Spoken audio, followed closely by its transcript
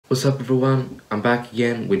What's up everyone, I'm back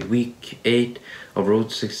again with week 8 of Road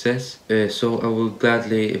to Success. So I will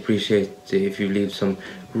gladly appreciate if you leave some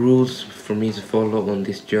rules for me to follow on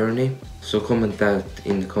this journey. So comment that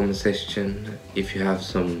in the comment section if you have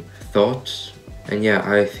some thoughts. And yeah,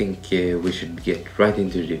 I think we should get right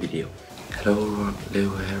into the video. Hello everyone,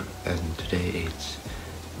 Leo here, and today it's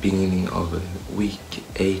beginning of week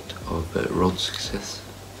 8 of Road to Success.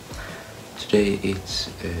 Today it's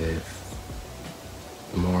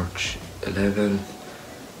March 11th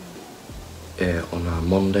on a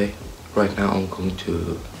Monday. Right now I'm going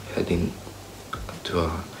to head in to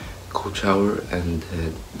a cold shower and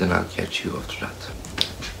then I'll catch you after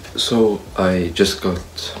that. So I just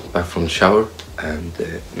got back from the shower and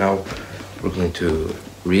now we're going to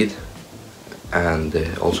read and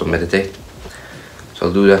also meditate. So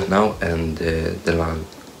I'll do that now and then I'll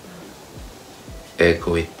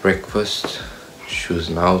go eat breakfast, choose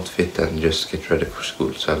an outfit and just get ready for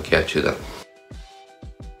school, so I'll catch you then.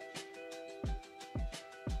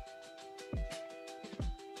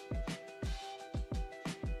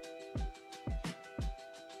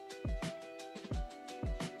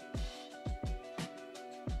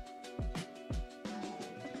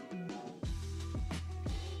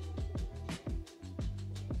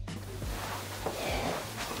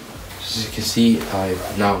 As you can see,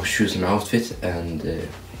 I've now chosen an outfit and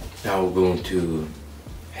now we're going to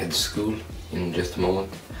head to school in just a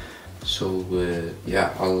moment. So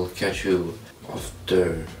yeah, I'll catch you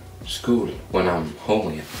after school when I'm home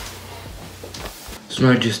again. So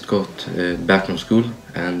now I just got back from school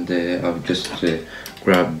and I've just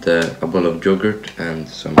grabbed a bowl of yogurt and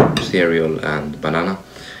some cereal and banana.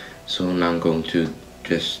 So now I'm going to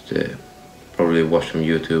just probably watch some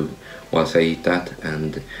YouTube whilst I eat that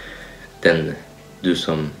and then do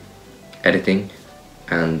some editing.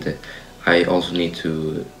 And I also need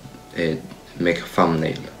to make a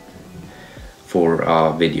thumbnail for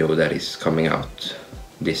a video that is coming out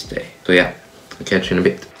this day. So yeah, I'll catch you in a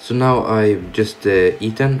bit. So now I've just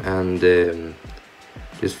eaten and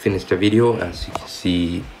just finished the video, as you can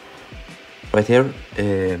see right here.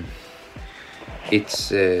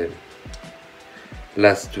 It's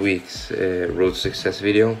last week's Road to Success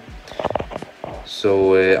video.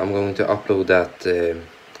 So I'm going to upload that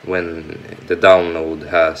when the download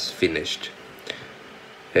has finished.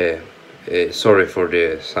 Sorry for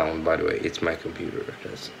the sound, by the way, it's my computer.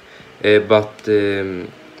 But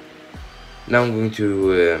now I'm going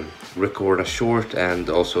to record a short and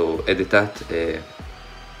also edit that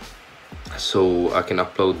so I can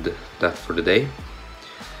upload that for the day.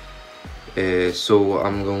 So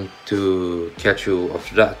I'm going to catch you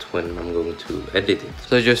after that when I'm going to edit it.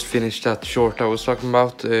 So I just finished that short I was talking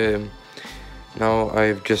about. Now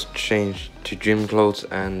I've just changed to gym clothes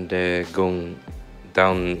and going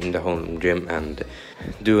down in the home gym and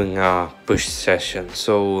doing a push session.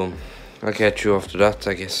 So I'll catch you after that,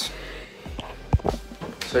 I guess.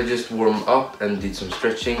 So I just warmed up and did some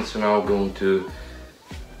stretching. So now I'm going to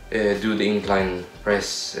do the incline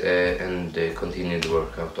press and continue the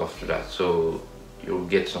workout after that. So you'll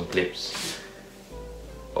get some clips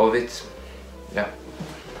of it. Yeah.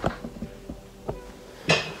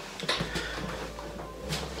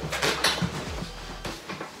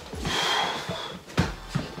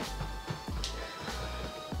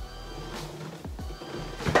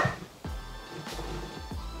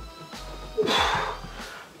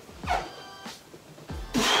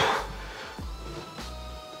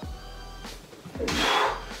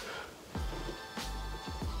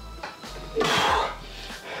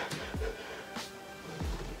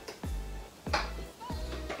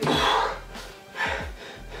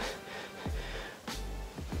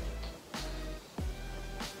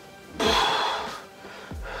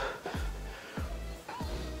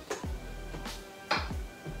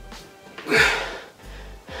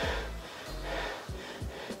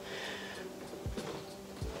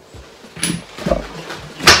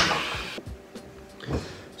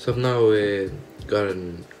 So I've now got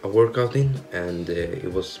a workout in and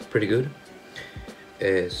it was pretty good.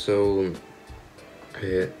 So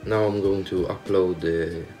now I'm going to upload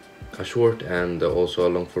a short and also a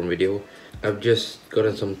long form video. I've just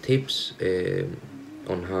gotten some tips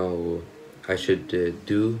on how I should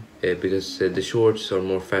do because the shorts are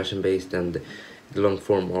more fashion based and the long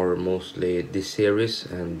form are mostly this series,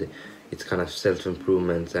 and it's kind of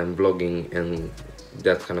self-improvement and vlogging and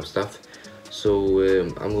that kind of stuff. So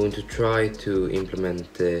I'm going to try to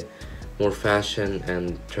implement more fashion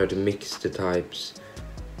and try to mix the types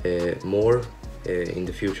more in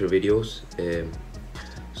the future videos.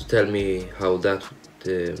 So tell me how that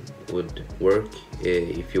would work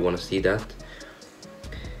if you want to see that.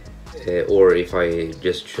 or if I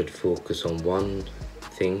just should focus on one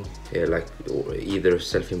thing, like either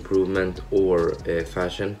self-improvement or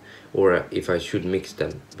fashion, or if I should mix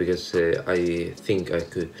them, because I think I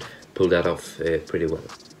could pull that off pretty well.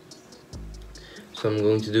 So I'm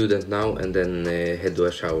going to do that now and then head to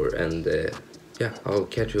a shower, and yeah, I'll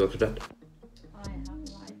catch you after that.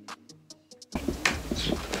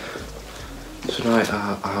 So now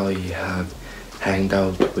I have hanged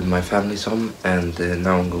out with my family some, and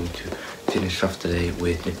now I'm going to finish off the day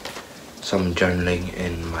with some journaling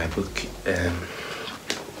in my book.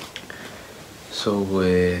 So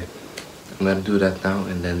I'm gonna do that now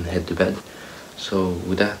and then head to bed. So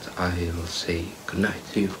with that, I'll say goodnight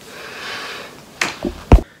to you.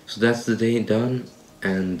 So that's the day done,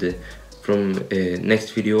 and from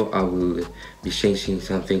next video I will be changing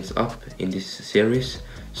some things up in this series,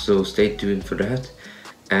 so stay tuned for that,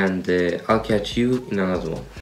 and I'll catch you in another one.